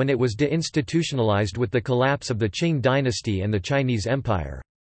time when it was deinstitutionalized with the collapse of the Qing dynasty and the Chinese Empire.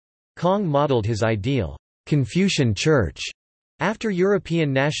 Kong modeled his ideal Confucian church after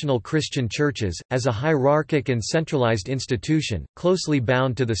European national Christian churches, as a hierarchic and centralized institution, closely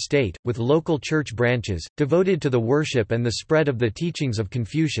bound to the state, with local church branches, devoted to the worship and the spread of the teachings of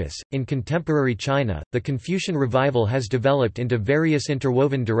Confucius. In contemporary China, the Confucian revival has developed into various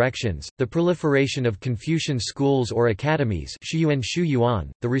interwoven directions: the proliferation of Confucian schools or academies, the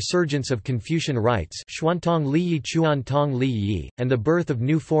resurgence of Confucian rites, and the birth of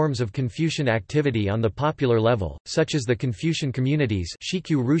new forms of Confucian activity on the popular level, such as the Confucian communities.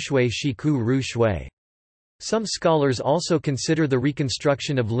 Some scholars also consider the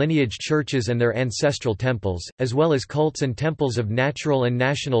reconstruction of lineage churches and their ancestral temples, as well as cults and temples of natural and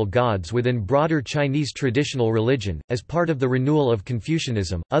national gods within broader Chinese traditional religion, as part of the renewal of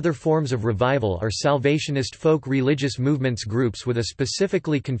Confucianism. Other forms of revival are Salvationist folk religious movements, groups with a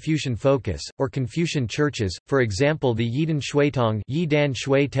specifically Confucian focus, or Confucian churches, for example the Yidan Shuitang Yidan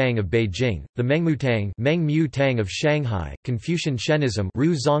Shuitang of Beijing, the Mengmu Tang of Shanghai, Confucian Shenism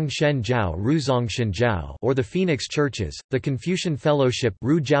Ru Zong Shen Jiao Ru Zong Shen Jiao, or the Phoenix Churches, the Confucian Fellowship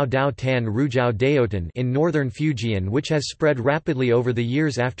in northern Fujian, which has spread rapidly over the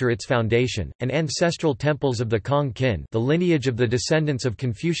years after its foundation, and ancestral temples of the Kong Kin, the lineage of the descendants of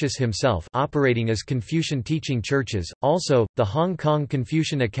Confucius himself, operating as Confucian teaching churches. Also, the Hong Kong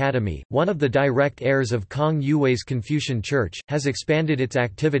Confucian Academy, one of the direct heirs of Kong Yue's Confucian Church, has expanded its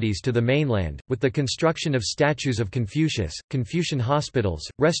activities to the mainland, with the construction of statues of Confucius, Confucian hospitals,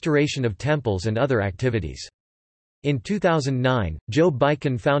 restoration of temples and other activities. In 2009, Zhou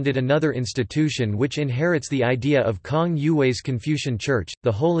Baikan founded another institution which inherits the idea of Kong Yue's Confucian Church,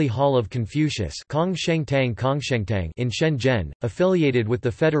 the Holy Hall of Confucius in Shenzhen, affiliated with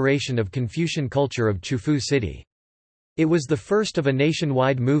the Federation of Confucian Culture of Chufu City. It was the first of a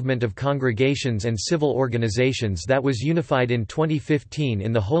nationwide movement of congregations and civil organizations that was unified in 2015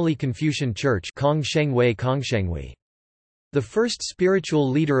 in the Holy Confucian Church Kongshengwei. The first spiritual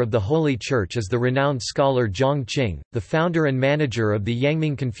leader of the Holy Church is the renowned scholar Zhang Qing, the founder and manager of the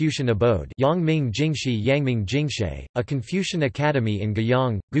Yangming Confucian Abode, Yangming Jingshe, a Confucian academy in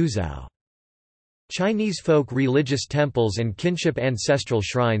Guiyang, Guizhou. Chinese folk religious temples and kinship ancestral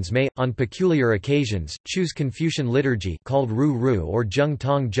shrines may, on peculiar occasions, choose Confucian liturgy called Ru or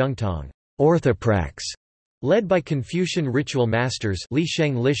Zhengtong, orthoprax, led by Confucian ritual masters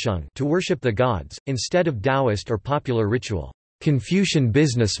to worship the gods, instead of Taoist or popular ritual. Confucian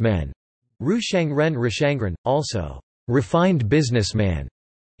businessmen, Rishangren, also refined businessman,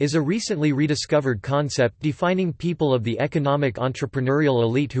 is a recently rediscovered concept defining people of the economic entrepreneurial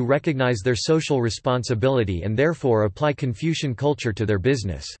elite who recognize their social responsibility and therefore apply Confucian culture to their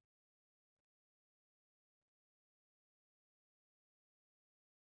business.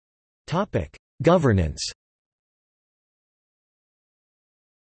 Governance.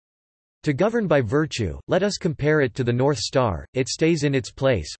 To govern by virtue, let us compare it to the North Star, it stays in its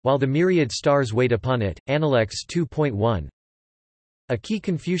place, while the myriad stars wait upon it. Analects 2.1. A key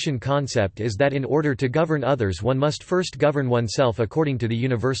Confucian concept is that in order to govern others one must first govern oneself according to the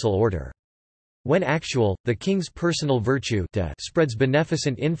universal order. When actual, the king's personal virtue spreads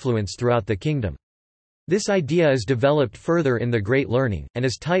beneficent influence throughout the kingdom. This idea is developed further in the Great Learning, and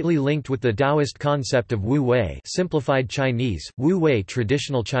is tightly linked with the Taoist concept of Wu Wei simplified Chinese, Wu Wei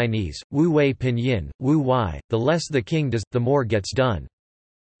traditional Chinese, Wu Wei pinyin, Wu Wei, the less the king does, the more gets done.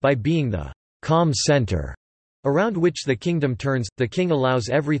 By being the calm center around which the kingdom turns. The king allows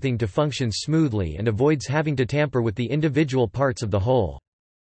everything to function smoothly and avoids having to tamper with the individual parts of the whole.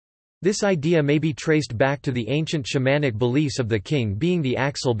 This idea may be traced back to the ancient shamanic beliefs of the king being the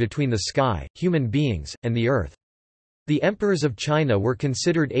axle between the sky, human beings, and the earth. The emperors of China were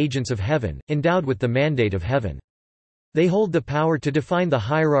considered agents of heaven, endowed with the mandate of heaven. They hold the power to define the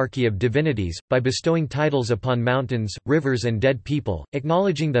hierarchy of divinities, by bestowing titles upon mountains, rivers and dead people,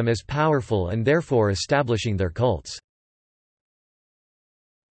 acknowledging them as powerful and therefore establishing their cults.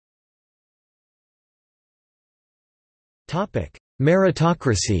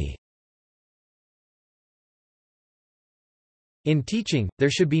 Meritocracy. In teaching, there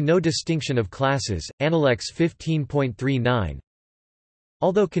should be no distinction of classes. Analects 15.39.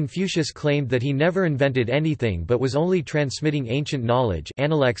 Although Confucius claimed that he never invented anything but was only transmitting ancient knowledge,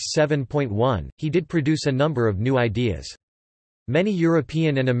 Analects 7.1, he did produce a number of new ideas. Many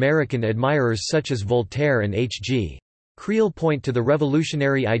European and American admirers such as Voltaire and H.G. Creel point to the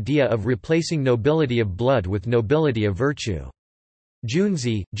revolutionary idea of replacing nobility of blood with nobility of virtue.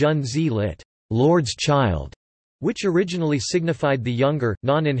 iJunzi lit. Lord's child, which originally signified the younger,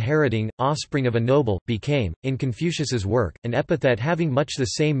 non-inheriting, offspring of a noble, became, in Confucius's work, an epithet having much the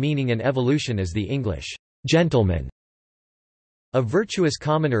same meaning and evolution as the English gentleman. A virtuous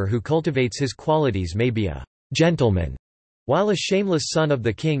commoner who cultivates his qualities may be a gentleman, while a shameless son of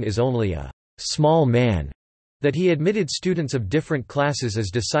the king is only a small man. That he admitted students of different classes as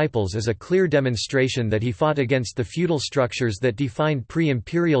disciples is a clear demonstration that he fought against the feudal structures that defined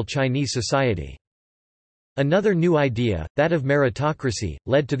pre-imperial Chinese society. Another new idea, that of meritocracy,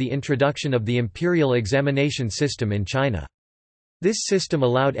 led to the introduction of the imperial examination system in China. This system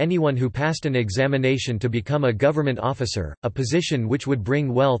allowed anyone who passed an examination to become a government officer, a position which would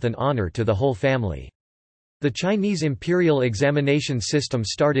bring wealth and honor to the whole family. The Chinese imperial examination system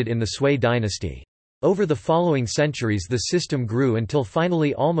started in the Sui dynasty. Over the following centuries the system grew until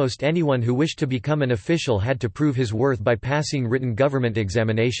finally almost anyone who wished to become an official had to prove his worth by passing written government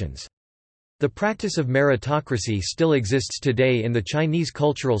examinations. The practice of meritocracy still exists today in the Chinese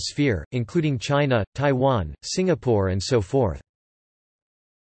cultural sphere, including China, Taiwan, Singapore and so forth.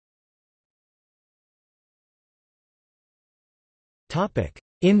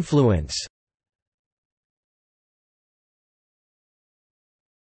 Influence.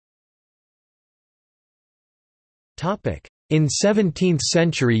 In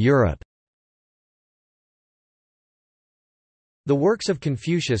 17th-century Europe. The works of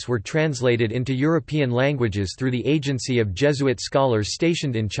Confucius were translated into European languages through the agency of Jesuit scholars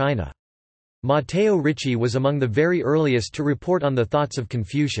stationed in China. Matteo Ricci was among the very earliest to report on the thoughts of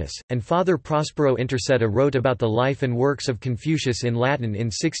Confucius, and Father Prospero Intercetta wrote about the life and works of Confucius in Latin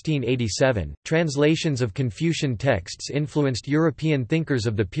in 1687. Translations of Confucian texts influenced European thinkers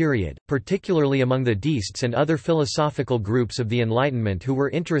of the period, particularly among the deists and other philosophical groups of the Enlightenment who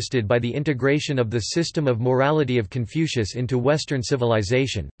were interested by the integration of the system of morality of Confucius into Western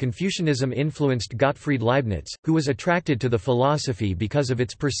civilization. Confucianism influenced Gottfried Leibniz, who was attracted to the philosophy because of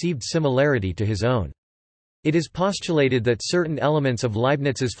its perceived similarity to his own. It is postulated that certain elements of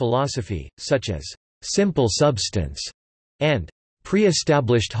Leibniz's philosophy, such as simple substance and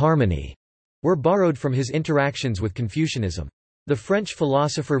pre-established harmony, were borrowed from his interactions with Confucianism. The French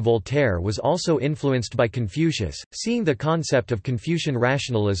philosopher Voltaire was also influenced by Confucius, seeing the concept of Confucian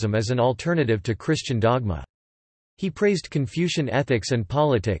rationalism as an alternative to Christian dogma. He praised Confucian ethics and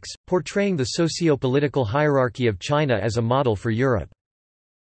politics, portraying the socio-political hierarchy of China as a model for Europe.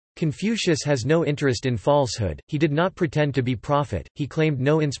 Confucius has no interest in falsehood, he did not pretend to be prophet, he claimed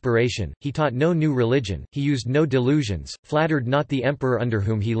no inspiration, he taught no new religion, he used no delusions, flattered not the emperor under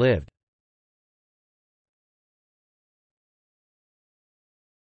whom he lived.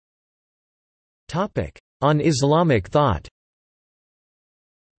 On Islamic thought.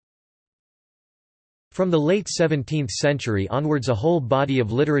 From the late 17th century onwards a whole body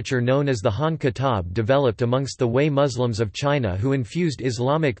of literature known as the Han Kitab developed amongst the Hui Muslims of China who infused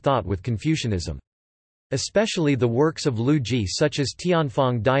Islamic thought with Confucianism. Especially the works of Liu Ji such as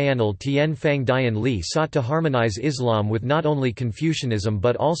Tianfang Dianal Tian Fang Dian Li sought to harmonize Islam with not only Confucianism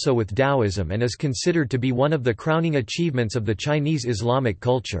but also with Taoism and is considered to be one of the crowning achievements of the Chinese Islamic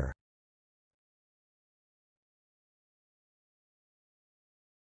culture.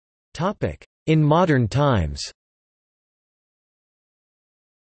 In modern times.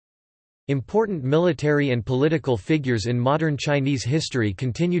 Important military and political figures in modern Chinese history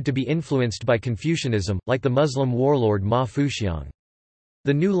continued to be influenced by Confucianism, like the Muslim warlord Ma Fuxiang.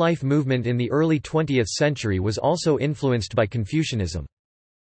 The New Life movement in the early 20th century was also influenced by Confucianism.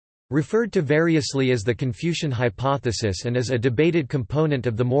 Referred to variously as the Confucian hypothesis and as a debated component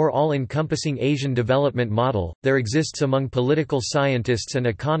of the more all-encompassing Asian development model, there exists among political scientists and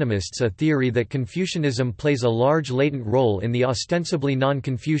economists a theory that Confucianism plays a large latent role in the ostensibly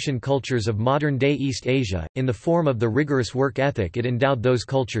non-Confucian cultures of modern-day East Asia, in the form of the rigorous work ethic it endowed those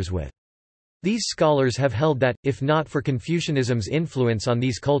cultures with. These scholars have held that, if not for Confucianism's influence on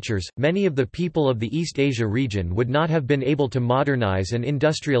these cultures, many of the people of the East Asia region would not have been able to modernize and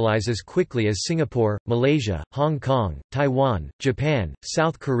industrialize as quickly as Singapore, Malaysia, Hong Kong, Taiwan, Japan,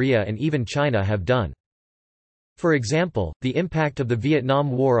 South Korea and even China have done. For example, the impact of the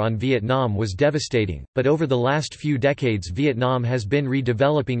Vietnam War on Vietnam was devastating, but over the last few decades Vietnam has been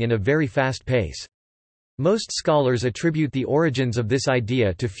redeveloping in a very fast pace. Most scholars attribute the origins of this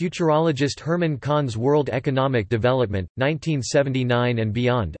idea to futurologist Herman Kahn's World Economic Development, 1979 and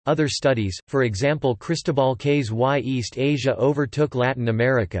beyond. Other studies, for example Cristobal K's Why East Asia Overtook Latin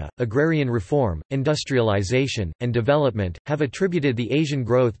America, Agrarian Reform, Industrialization, and Development, have attributed the Asian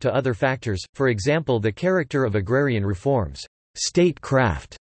growth to other factors, for example the character of agrarian reforms,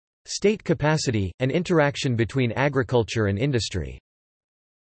 statecraft, state capacity, and interaction between agriculture and industry.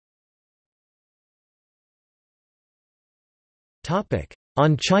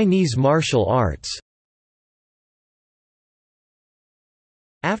 On Chinese martial arts.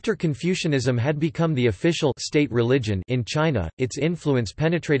 After Confucianism had become the official state religion in China, its influence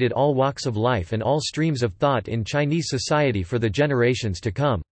penetrated all walks of life and all streams of thought in Chinese society for the generations to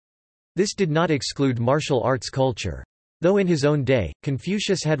come. This did not exclude martial arts culture. Though in his own day,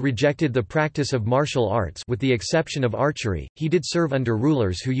 Confucius had rejected the practice of martial arts with the exception of archery, he did serve under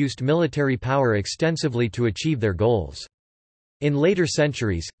rulers who used military power extensively to achieve their goals. In later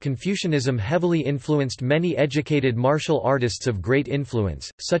centuries, Confucianism heavily influenced many educated martial artists of great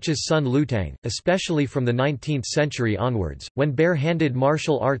influence, such as Sun Lutang, especially from the 19th century onwards, when bare-handed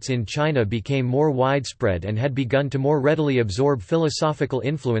martial arts in China became more widespread and had begun to more readily absorb philosophical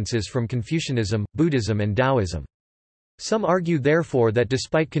influences from Confucianism, Buddhism and Taoism. Some argue therefore that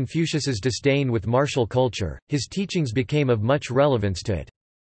despite Confucius's disdain with martial culture, his teachings became of much relevance to it.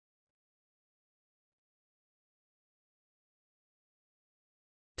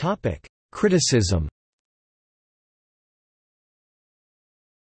 Criticism.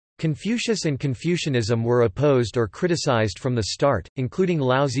 Confucius and Confucianism were opposed or criticized from the start, including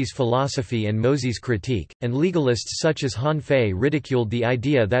Laozi's philosophy and Mozi's critique, and legalists such as Han Fei ridiculed the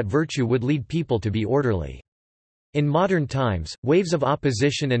idea that virtue would lead people to be orderly. In modern times, waves of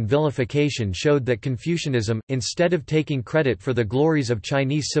opposition and vilification showed that Confucianism, instead of taking credit for the glories of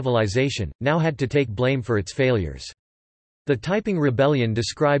Chinese civilization, now had to take blame for its failures. The Taiping Rebellion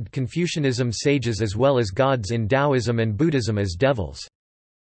described Confucianism's sages as well as gods in Taoism and Buddhism as devils.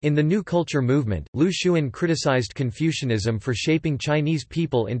 In the New Culture movement, Lu Xun criticized Confucianism for shaping Chinese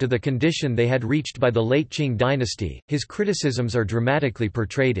people into the condition they had reached by the late Qing dynasty. His criticisms are dramatically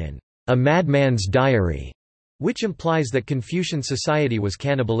portrayed in A Madman's Diary, which implies that Confucian society was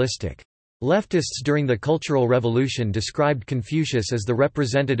cannibalistic. Leftists during the Cultural Revolution described Confucius as the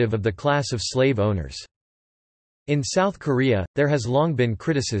representative of the class of slave owners. In South Korea, there has long been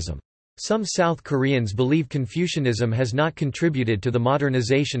criticism. Some South Koreans believe Confucianism has not contributed to the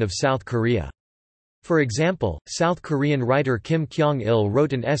modernization of South Korea. For example, South Korean writer Kim Kyong-il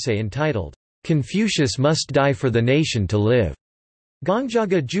wrote an essay entitled, "Confucius Must Die for the Nation to Live."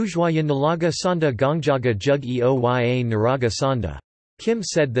 Gongjaga Jujhuaya Nalaga Sanda Gongjaga Jug Eoya Naraga Sanda. Kim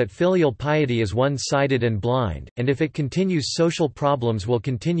said that filial piety is one-sided and blind, and if it continues social problems will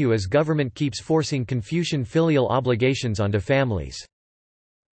continue as government keeps forcing Confucian filial obligations onto families.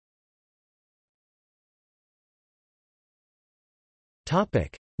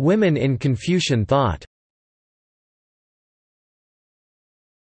 Women in Confucian thought.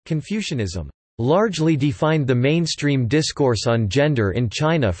 Confucianism largely defined the mainstream discourse on gender in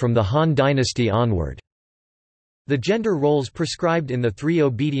China from the Han Dynasty onward. The gender roles prescribed in the 3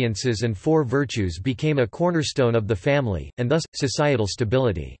 obediences and 4 virtues became a cornerstone of the family, and thus, societal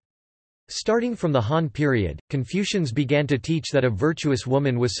stability. Starting from the Han period, Confucians began to teach that a virtuous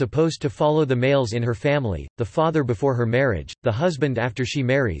woman was supposed to follow the males in her family, the father before her marriage, the husband after she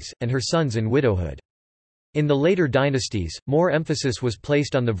marries, and her sons in widowhood. In the later dynasties, more emphasis was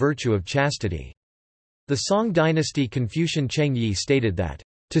placed on the virtue of chastity. The Song dynasty Confucian Cheng Yi stated that,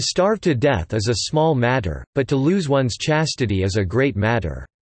 "To starve to death is a small matter, but to lose one's chastity is a great matter."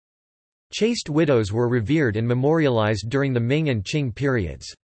 Chaste widows were revered and memorialized during the Ming and Qing periods.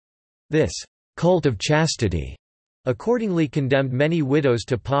 This cult of chastity accordingly condemned many widows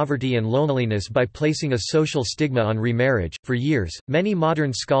to poverty and loneliness by placing a social stigma on remarriage. For years, many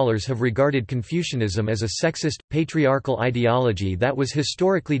modern scholars have regarded Confucianism as a sexist, patriarchal ideology that was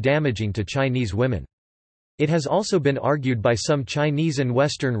historically damaging to Chinese women. It has also been argued by some Chinese and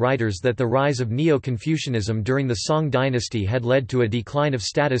Western writers that the rise of Neo-Confucianism during the Song dynasty had led to a decline of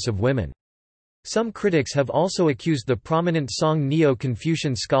status of women. Some critics have also accused the prominent Song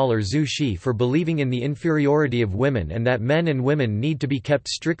Neo-Confucian scholar Zhu Xi for believing in the inferiority of women and that men and women need to be kept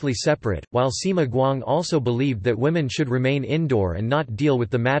strictly separate, while Sima Guang also believed that women should remain indoor and not deal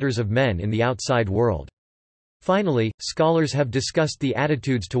with the matters of men in the outside world. Finally, scholars have discussed the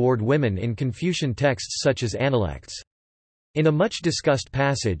attitudes toward women in Confucian texts such as Analects. In a much-discussed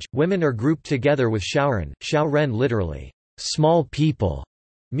passage, women are grouped together with Xiaoren, Xiaoren literally, small people,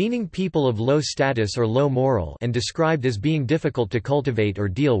 meaning people of low status or low moral, and described as being difficult to cultivate or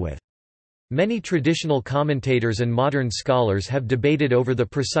deal with. Many traditional commentators and modern scholars have debated over the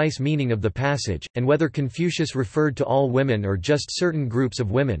precise meaning of the passage, and whether Confucius referred to all women or just certain groups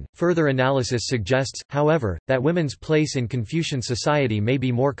of women. Further analysis suggests, however, that women's place in Confucian society may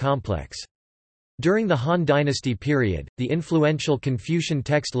be more complex. During the Han Dynasty period, the influential Confucian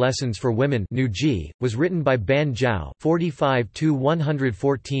text Lessons for Women was written by Ban Zhao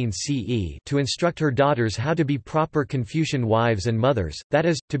 (45–114 CE) to instruct her daughters how to be proper Confucian wives and mothers, that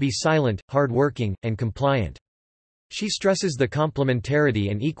is, to be silent, hard-working, and compliant. She stresses the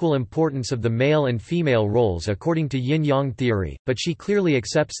complementarity and equal importance of the male and female roles according to yin-yang theory, but she clearly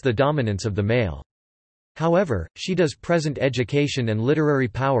accepts the dominance of the male. However, she does present education and literary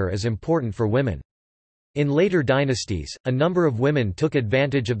power as important for women. In later dynasties, a number of women took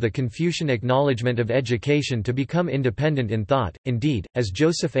advantage of the Confucian acknowledgement of education to become independent in thought. Indeed, as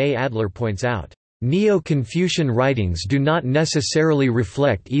Joseph A. Adler points out, Neo-Confucian writings do not necessarily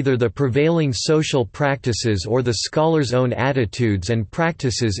reflect either the prevailing social practices or the scholar's own attitudes and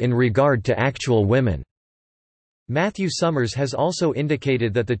practices in regard to actual women. Matthew Summers has also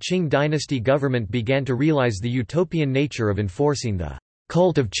indicated that the Qing dynasty government began to realize the utopian nature of enforcing the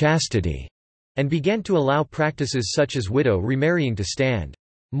cult of chastity, and began to allow practices such as widow remarrying to stand.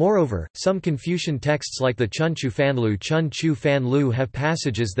 Moreover, some Confucian texts like the Chun Chu Fan Lu have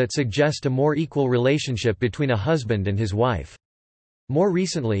passages that suggest a more equal relationship between a husband and his wife. More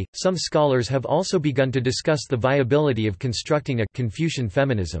recently, some scholars have also begun to discuss the viability of constructing a Confucian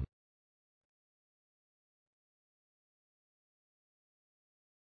feminism.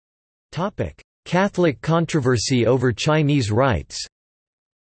 Catholic controversy over Chinese rites.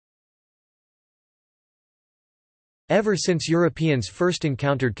 Ever since Europeans first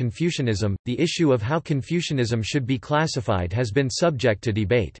encountered Confucianism, the issue of how Confucianism should be classified has been subject to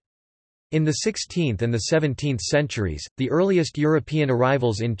debate. In the 16th and the 17th centuries, the earliest European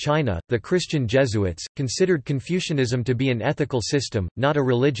arrivals in China, the Christian Jesuits, considered Confucianism to be an ethical system, not a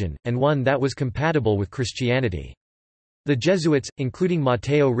religion, and one that was compatible with Christianity. The Jesuits, including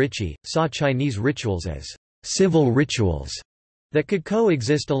Matteo Ricci, saw Chinese rituals as civil rituals that could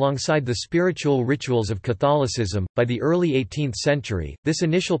coexist alongside the spiritual rituals of Catholicism. By the early 18th century, this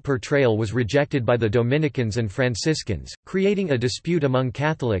initial portrayal was rejected by the Dominicans and Franciscans, creating a dispute among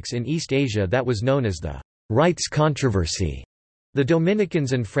Catholics in East Asia that was known as the rites controversy. The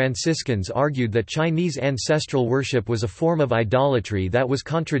Dominicans and Franciscans argued that Chinese ancestral worship was a form of idolatry that was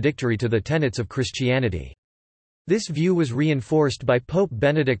contradictory to the tenets of Christianity. This view was reinforced by Pope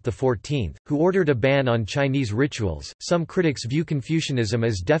Benedict XIV, who ordered a ban on Chinese rituals. Some critics view Confucianism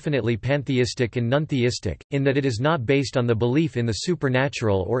as definitely pantheistic and non-theistic, in that it is not based on the belief in the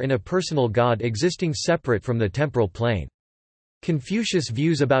supernatural or in a personal god existing separate from the temporal plane. Confucius'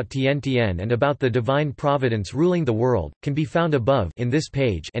 views about Tian and about the divine providence ruling the world can be found above in this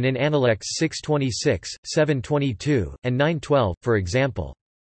page and in Analects 626, 722, and 912, for example.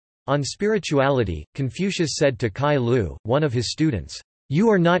 On spirituality, Confucius said to Kai Lu, one of his students, "You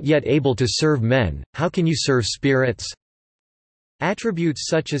are not yet able to serve men, how can you serve spirits?" Attributes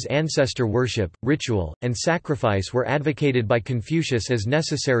such as ancestor worship, ritual, and sacrifice were advocated by Confucius as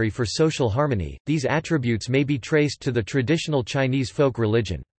necessary for social harmony. These attributes may be traced to the traditional Chinese folk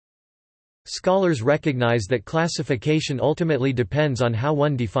religion. Scholars recognize that classification ultimately depends on how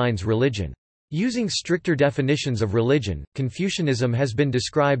one defines religion. Using stricter definitions of religion, Confucianism has been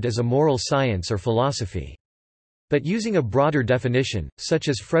described as a moral science or philosophy. But using a broader definition, such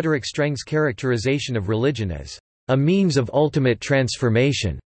as Frederick Streng's characterization of religion as a means of ultimate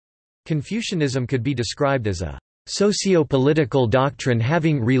transformation, Confucianism could be described as a socio-political doctrine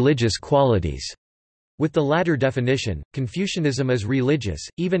having religious qualities. With the latter definition, Confucianism is religious,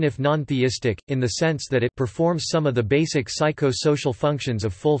 even if non-theistic, in the sense that it performs some of the basic psycho-social functions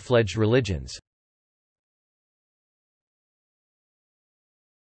of full-fledged religions.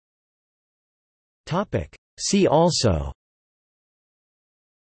 See also: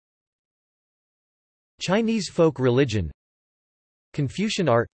 Chinese folk religion, Confucian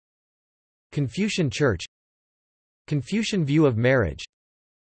art, Confucian church, Confucian view of marriage,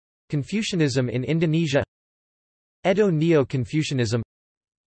 Confucianism in Indonesia, Edo Neo-Confucianism,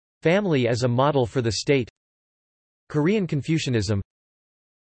 family as a model for the state, Korean Confucianism,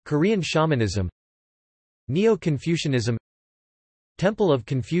 Korean shamanism, Neo-Confucianism, Temple of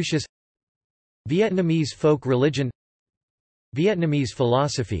Confucius, Vietnamese folk religion, Vietnamese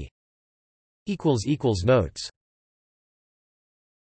philosophy. Notes